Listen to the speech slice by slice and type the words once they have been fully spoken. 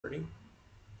recording.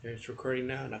 There, it's recording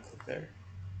now, and I'll click there.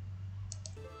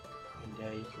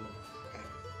 And you can.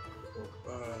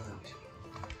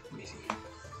 Let me see. I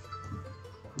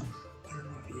don't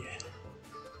know if you.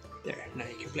 There, now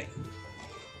you can play.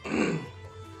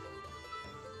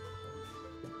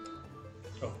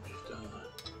 Oh,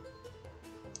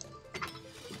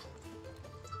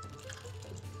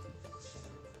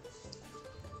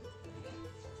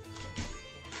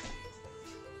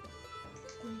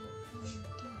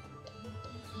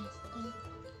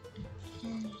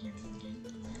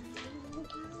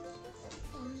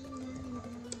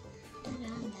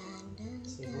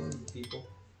 just say hello to people.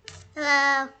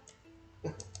 Hello.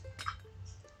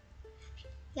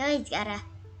 You always gotta.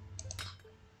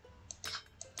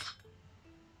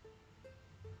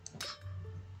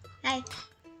 Hi.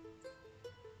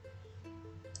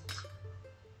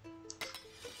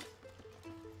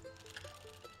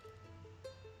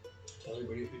 Tell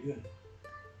everybody what you're doing.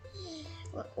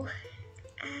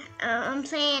 I'm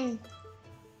playing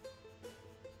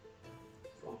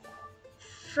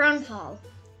ThroneFall. ThroneFall.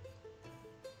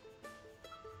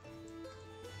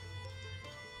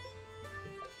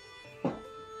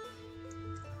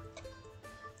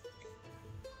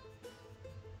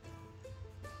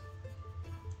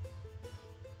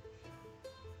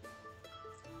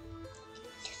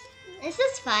 This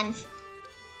is fun.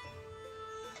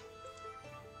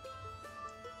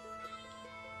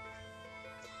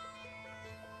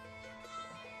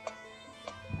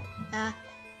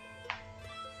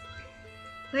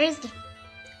 Where's the...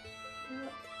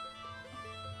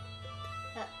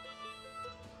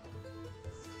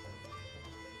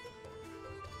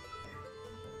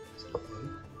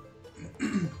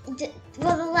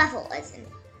 well, the level isn't.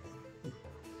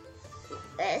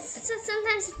 So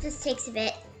sometimes it just takes a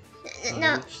bit.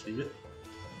 No. Just leave it.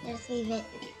 Just leave it.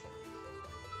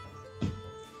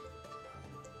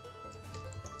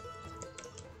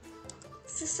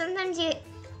 So sometimes you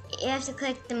have to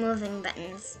click the moving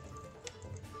buttons.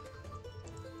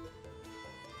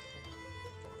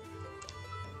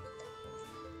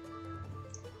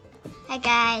 Hi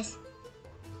guys.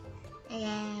 Hi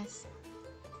guys.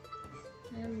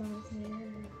 I'm over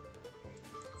here.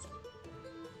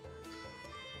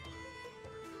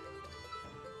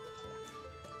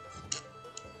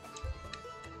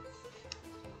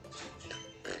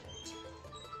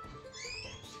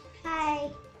 Hi.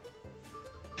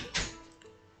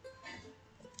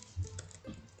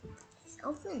 It's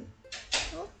open.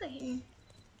 It's open.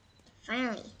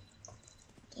 Finally.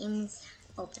 Game's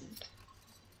opened.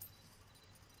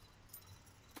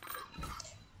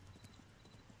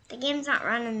 The game's not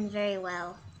running very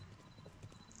well.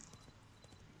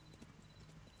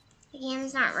 The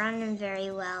game's not running very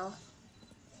well.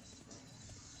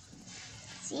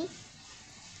 See?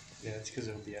 Yeah, it's because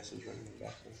OBS is running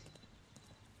backwards.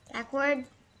 Backward?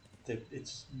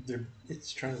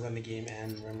 It's trying to run the game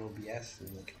and run OBS,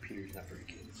 and the computer's not very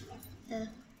good. So.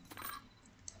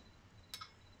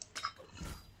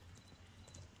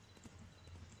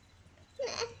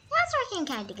 That's working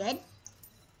kinda good.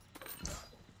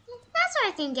 That's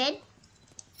working good.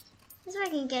 It's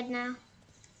working good now.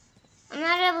 I'm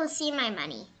not able to see my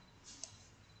money.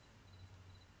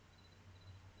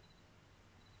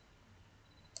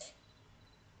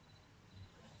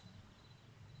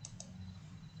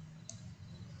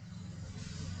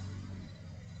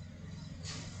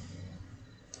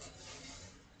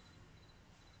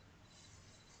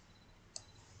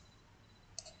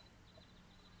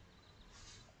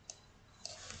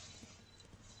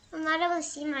 I'm not able to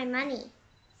see my money.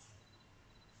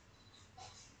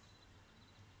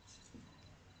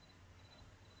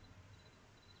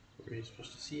 Where are you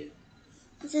supposed to see it?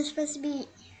 Is it supposed to be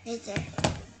right there?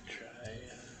 Try.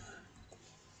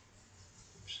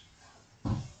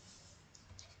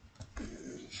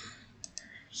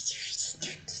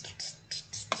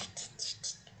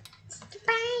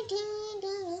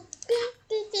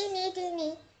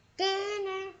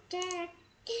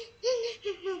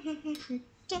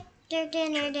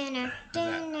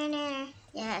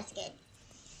 Yeah, that's good.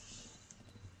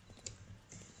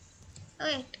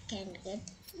 Okay, kind of good.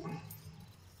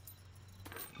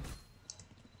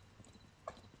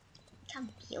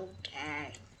 Computer.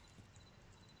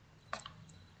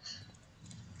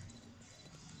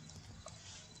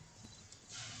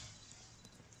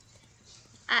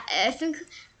 I think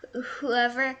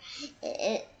whoever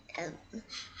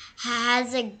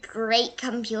has a great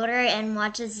computer and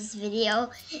watches this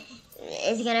video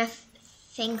is gonna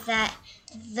think that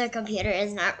their computer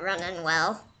is not running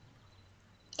well.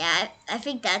 Yeah, I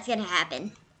think that's gonna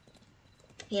happen.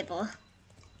 People.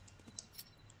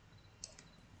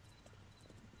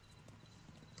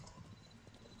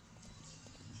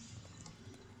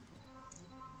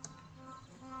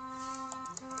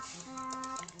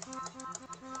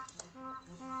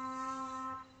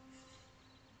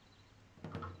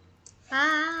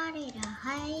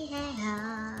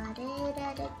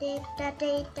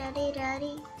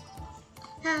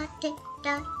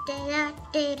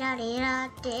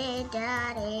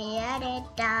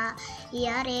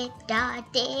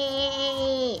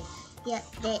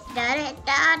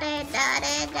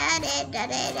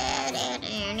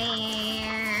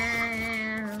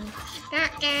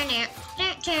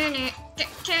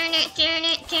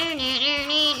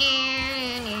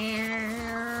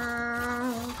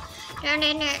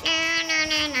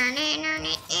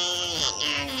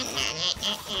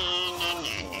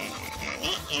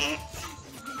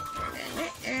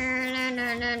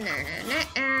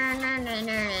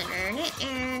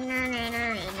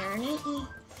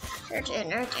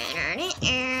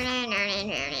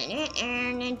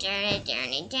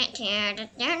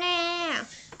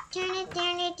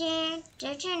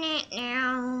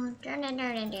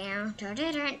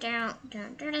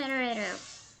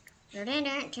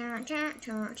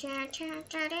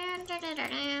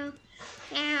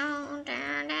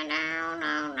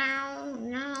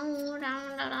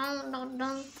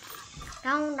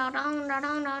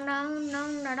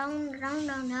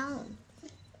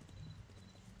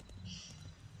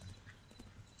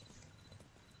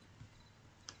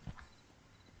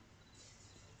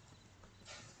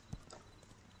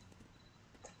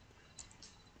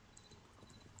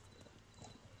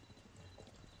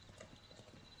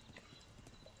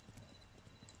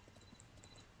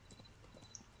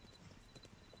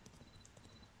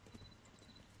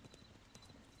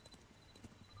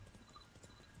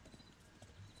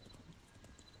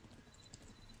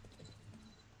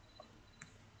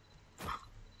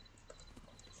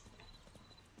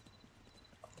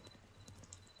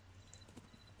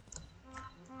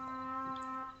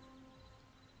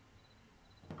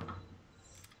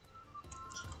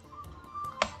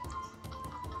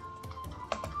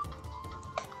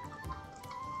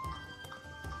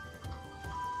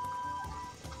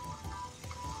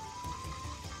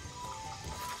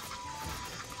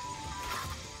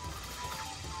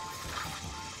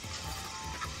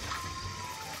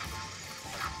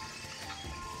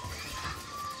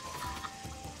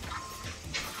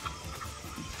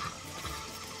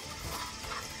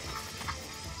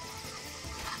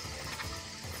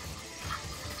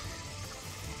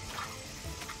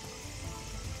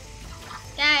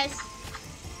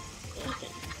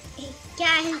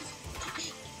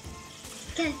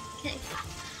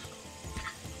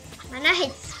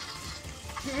 Guys,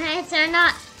 my knights are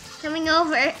not coming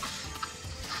over.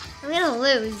 I'm gonna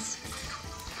lose.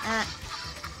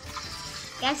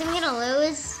 Guys, I'm gonna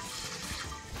lose.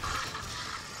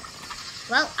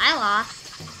 Well, I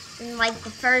lost in like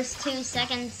the first 2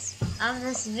 seconds of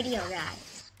this video,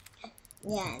 guys.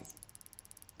 Yes.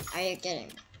 Are you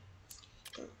kidding?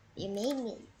 You made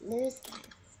me lose, guys.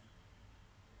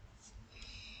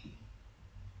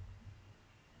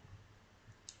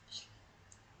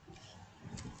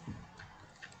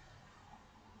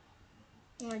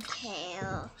 Okay,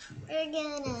 we're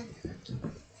gonna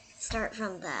start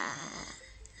from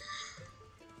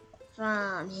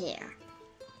here.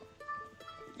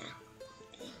 No.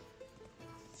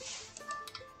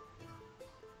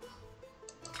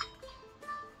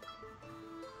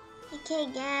 Okay,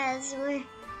 guys, we're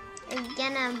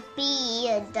gonna be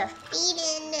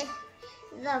defeating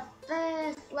the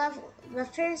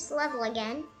first level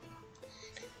again.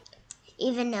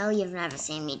 Even though you've never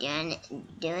seen me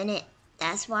doing it,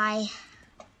 that's why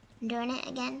I'm doing it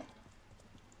again.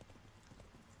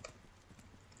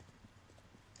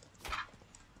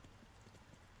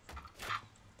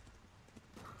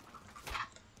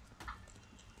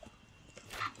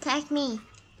 Attack me!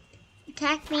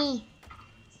 Attack me!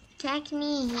 Attack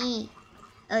me!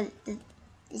 Oh,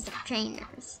 these are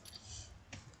trainers.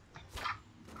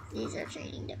 These are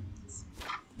training demons.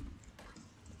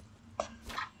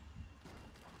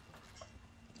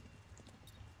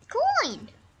 Coin!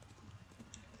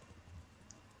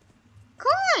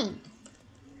 Coin!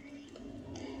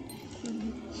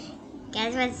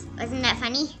 Guys, wasn't that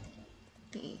funny?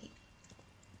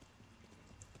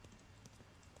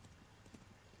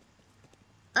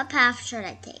 What path should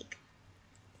I take?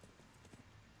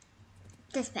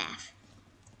 This path.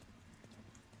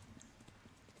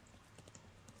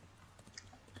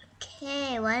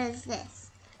 Okay, what is this?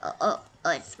 Oh,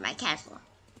 it's my castle.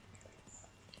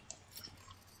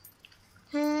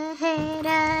 Heat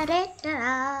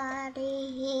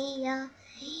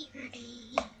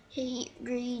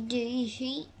reduce,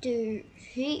 heat reduce,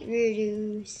 heat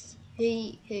reduce, heat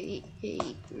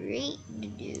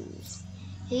reduce.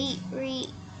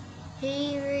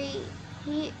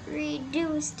 Heat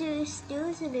reduce, deuce,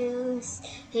 deuce, deuce.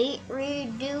 Heat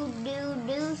reduce,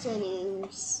 deuce,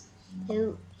 deuce.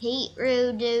 Heat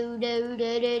reduce, do,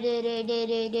 do, do, do, do,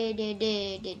 do, do, do,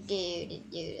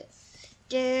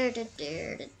 do, do, do.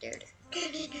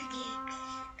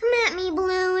 Come at me,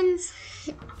 balloons.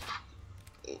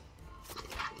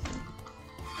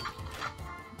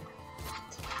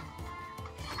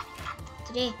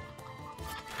 Today,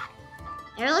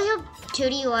 I really hope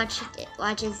Tootie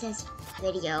watches this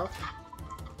video.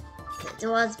 The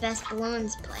world's best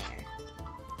balloons player.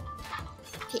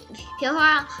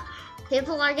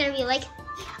 People are gonna be like,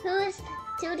 who's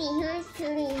Tootie? Who's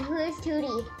Tootie? Who's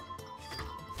Tootie?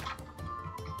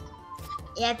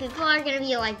 Yeah, people are gonna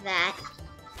be like that.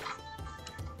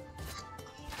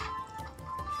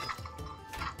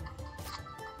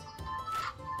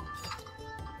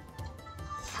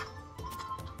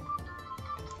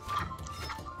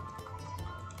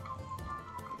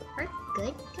 Work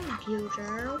good,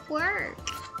 computer. Work.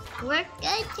 Work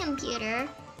good, computer.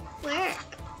 Work.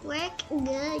 Work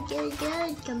good, good,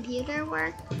 good. Computer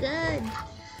work good.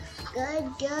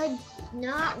 Good, good.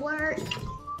 Not work.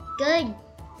 Good.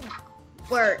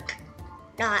 Work.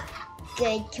 Not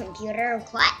good, computer.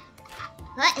 What?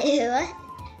 What? What?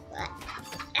 What?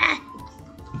 Ah.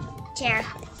 Chair.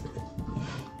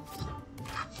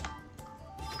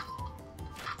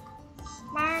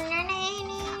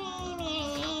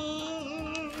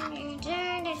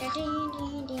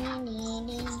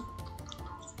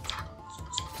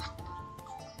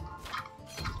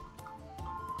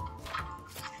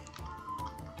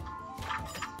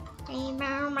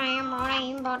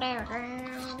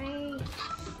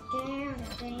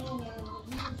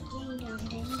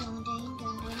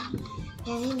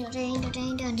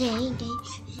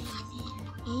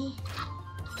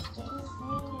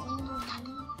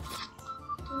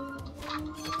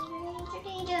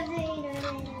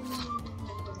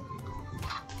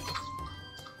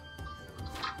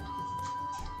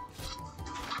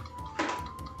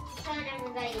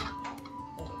 Everybody,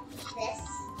 this.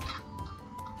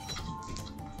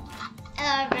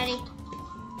 Hello, everybody.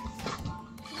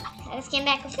 I just came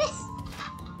back with this.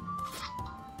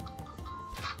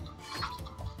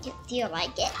 Do you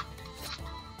like it?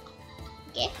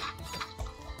 Okay.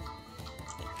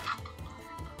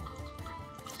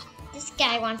 This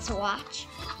guy wants to watch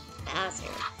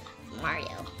Bowser,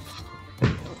 Mario,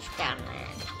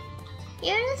 Downland.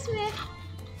 Here it is, man.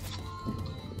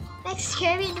 Next,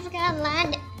 Kirby and Forgotten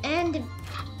Land and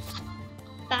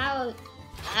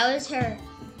Bowser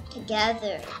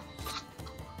together.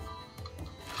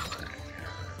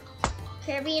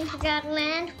 Kirby and Forgotten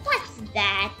Land? What's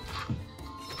that?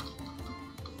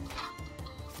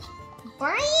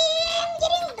 Brian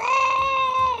getting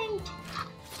burned!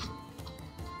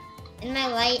 In my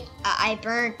light, I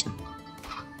burnt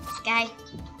this guy.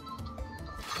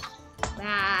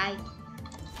 Bye.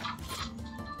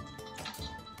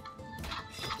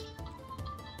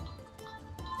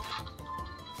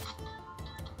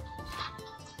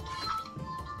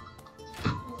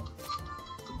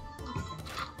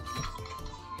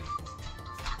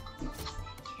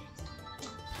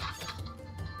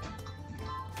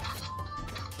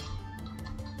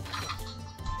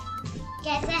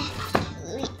 Guys,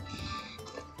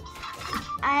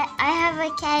 I have a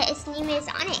cat. Its name is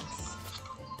Onyx.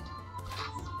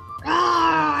 Roar!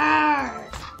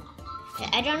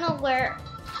 I don't know where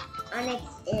Onyx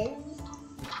is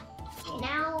right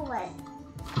now, but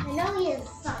I know he is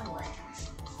somewhere.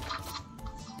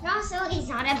 And also, he's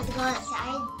not able to go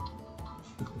outside.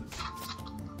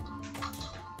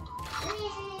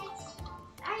 Onyx,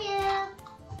 are you?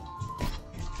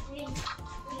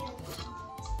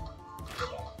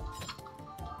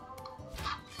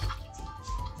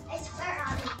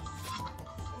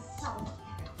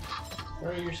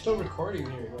 Or you're still recording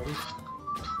here, buddy.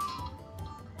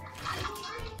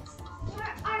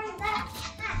 Where are that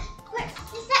cat? Where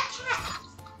is that cat?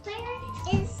 Where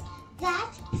is that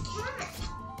cat? Where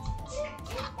is that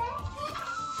cat?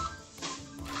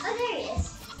 Oh, there he is.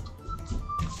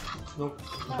 Nope,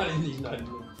 he's not in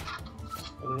there.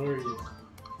 I don't know where he is.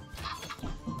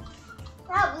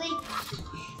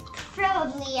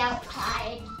 Probably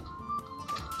outside.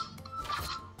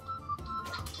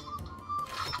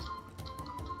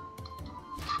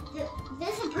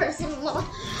 There's a person.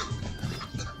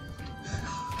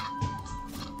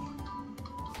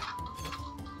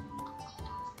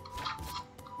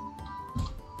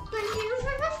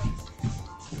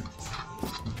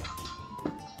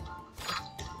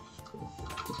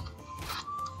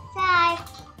 Hi.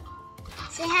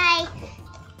 Say hi.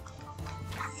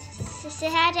 Say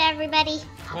hi to everybody.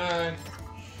 Hi.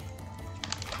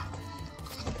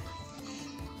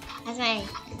 That's my...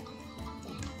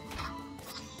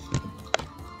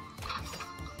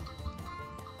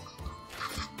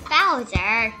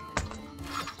 Bowser!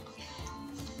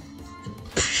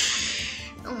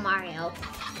 Oh, Mario.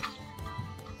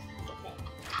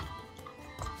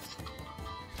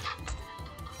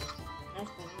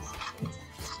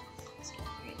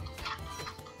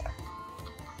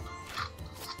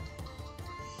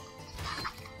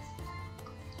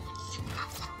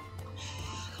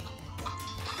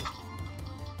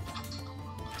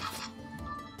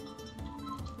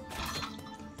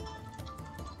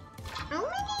 How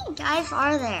many guys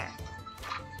are there?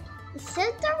 It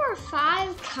said there were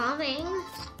 5 coming.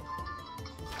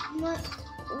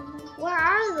 Where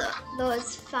are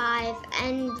those 5?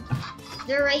 And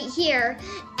they're right here.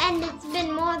 And it's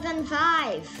been more than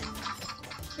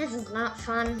 5. This is not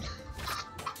fun.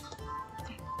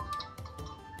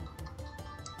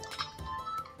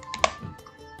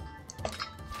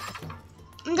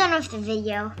 I'm done with the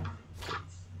video.